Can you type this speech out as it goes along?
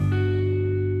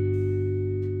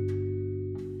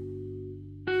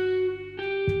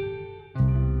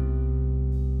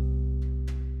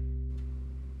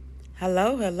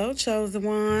Hello, chosen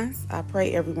ones. I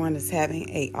pray everyone is having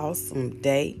an awesome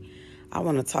day. I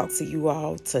want to talk to you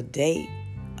all today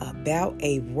about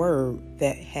a word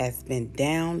that has been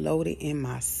downloaded in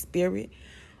my spirit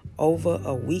over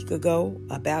a week ago,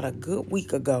 about a good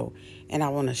week ago, and I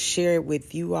want to share it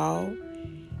with you all.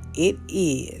 It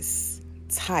is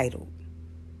titled,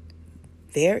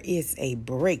 There is a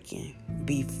Breaking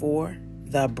Before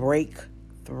the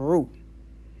Breakthrough.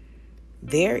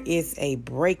 There is a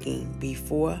breaking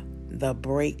before the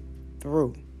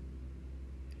breakthrough.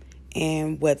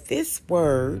 And what this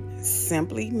word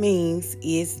simply means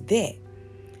is that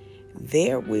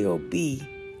there will be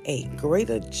a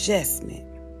great adjustment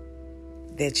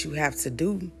that you have to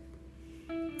do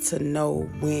to know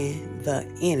when the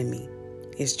enemy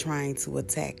is trying to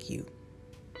attack you.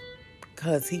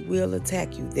 Because he will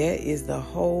attack you. That is the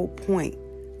whole point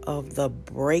of the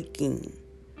breaking.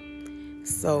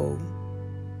 So,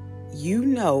 you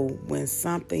know when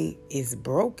something is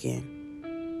broken,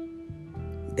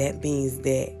 that means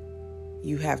that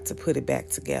you have to put it back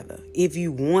together if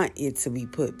you want it to be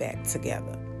put back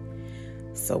together.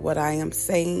 So what I am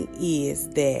saying is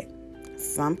that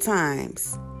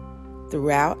sometimes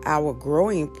throughout our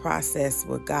growing process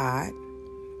with God,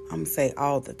 I'm going to say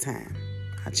all the time.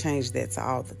 I changed that to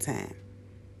all the time.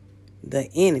 The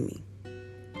enemy,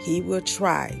 he will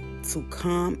try to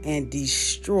come and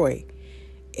destroy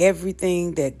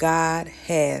everything that God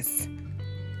has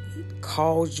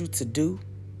called you to do.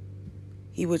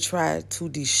 He will try to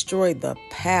destroy the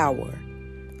power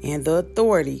and the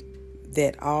authority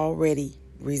that already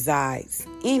resides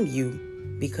in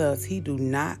you, because he do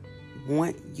not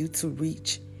want you to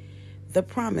reach the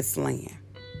promised land,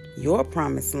 your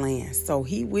promised land. So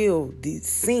he will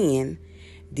send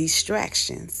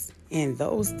distractions, and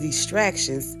those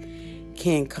distractions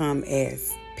can come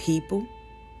as people.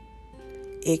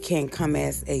 It can come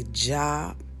as a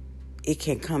job. It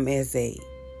can come as a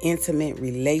intimate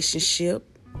relationship.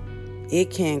 It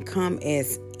can come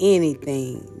as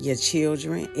anything. Your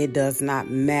children, it does not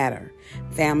matter.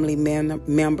 Family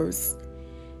members,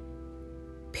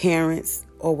 parents,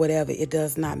 or whatever, it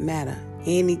does not matter.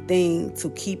 Anything to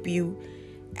keep you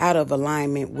out of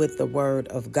alignment with the word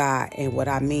of God. And what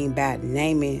I mean by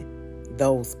naming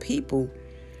those people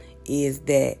is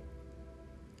that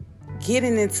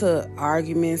getting into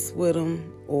arguments with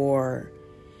them, or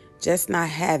just not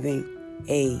having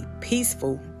a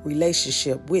peaceful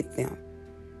relationship with them.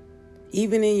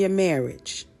 Even in your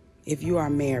marriage, if you are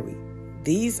married,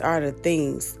 these are the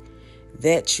things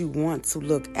that you want to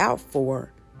look out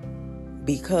for,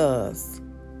 because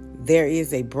there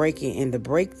is a breaking in the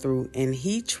breakthrough, and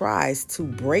he tries to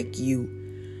break you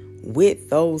with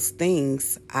those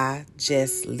things I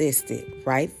just listed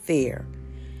right there.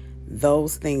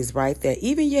 Those things right there,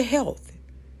 even your health.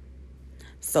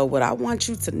 So what I want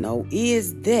you to know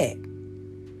is that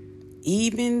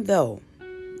even though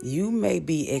you may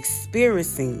be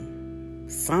experiencing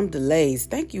some delays,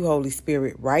 thank you, Holy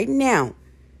Spirit, right now,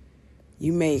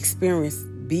 you may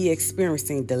be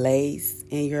experiencing delays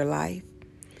in your life.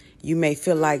 You may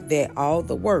feel like that all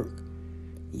the work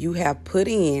you have put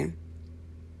in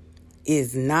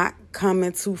is not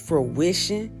coming to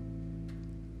fruition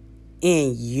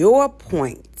in your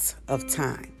point of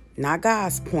time, not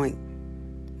God's point,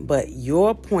 but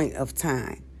your point of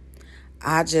time.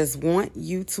 I just want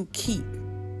you to keep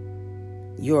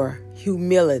your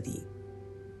humility.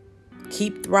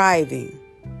 Keep thriving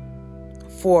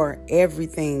for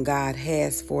everything God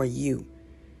has for you.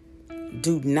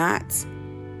 Do not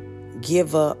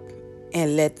give up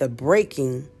and let the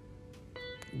breaking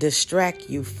distract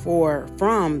you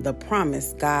from the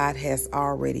promise God has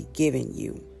already given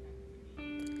you.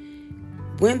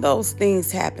 When those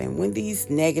things happen, when these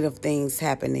negative things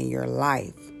happen in your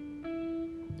life,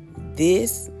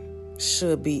 this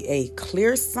should be a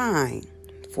clear sign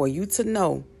for you to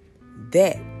know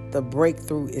that the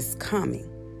breakthrough is coming,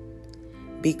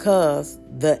 because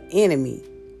the enemy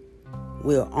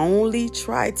will only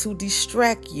try to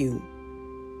distract you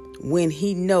when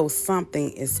he knows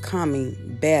something is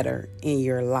coming better in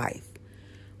your life.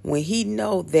 When he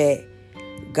knows that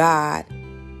God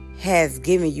has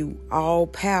given you all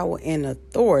power and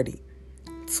authority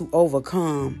to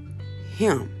overcome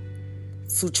him,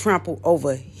 to trample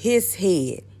over his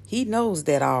head. He knows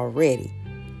that already.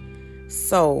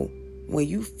 So when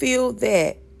you feel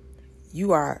that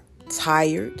you are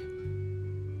tired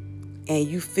and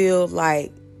you feel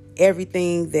like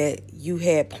everything that you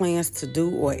had plans to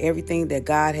do, or everything that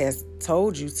God has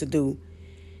told you to do,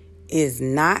 is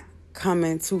not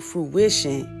coming to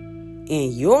fruition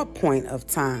in your point of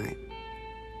time,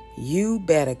 you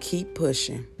better keep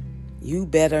pushing. You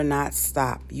better not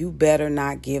stop. You better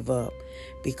not give up,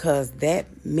 because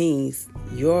that means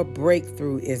your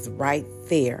breakthrough is right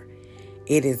there.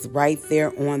 It is right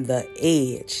there on the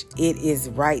edge. It is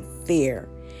right there.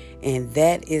 And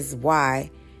that is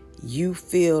why you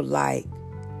feel like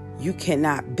you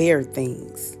cannot bear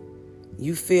things.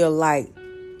 You feel like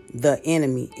the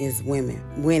enemy is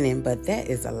winning, but that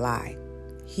is a lie.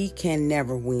 He can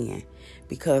never win,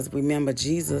 because remember,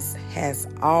 Jesus has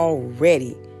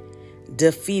already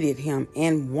defeated him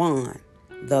and won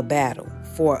the battle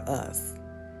for us.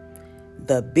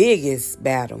 The biggest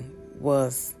battle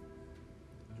was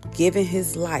giving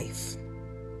his life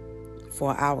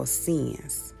for our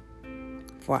sins,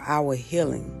 for our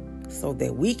healing, so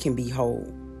that we can be whole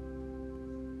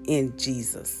in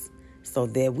Jesus, so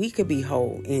that we could be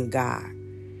whole in God.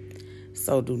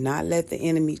 So do not let the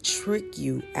enemy trick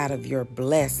you out of your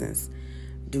blessings.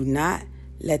 Do not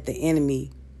let the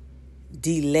enemy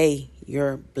delay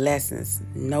your blessings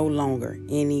no longer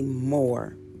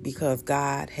anymore, because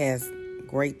God has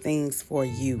great things for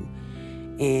you.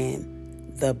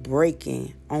 And the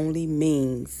breaking only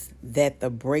means that the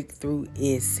breakthrough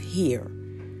is here.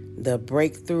 The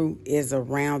breakthrough is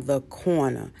around the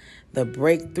corner. The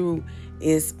breakthrough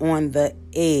is on the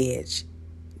edge.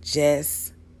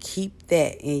 Just keep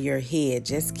that in your head.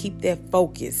 Just keep that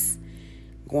focus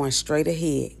going straight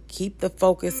ahead. Keep the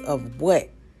focus of what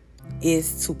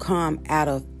is to come out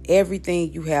of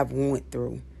everything you have went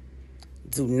through.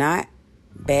 Do not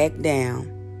back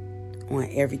down on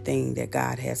everything that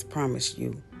God has promised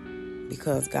you,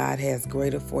 because God has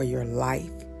greater for your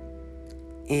life.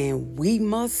 And we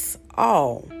must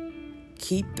all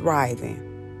keep thriving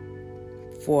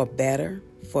for better,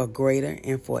 for greater,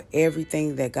 and for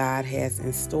everything that God has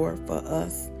in store for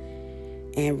us.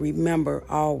 And remember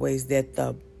always that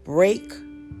the breaking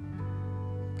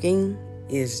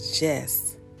is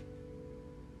just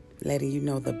letting you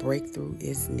know the breakthrough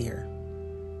is near.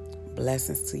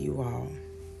 Blessings to you all.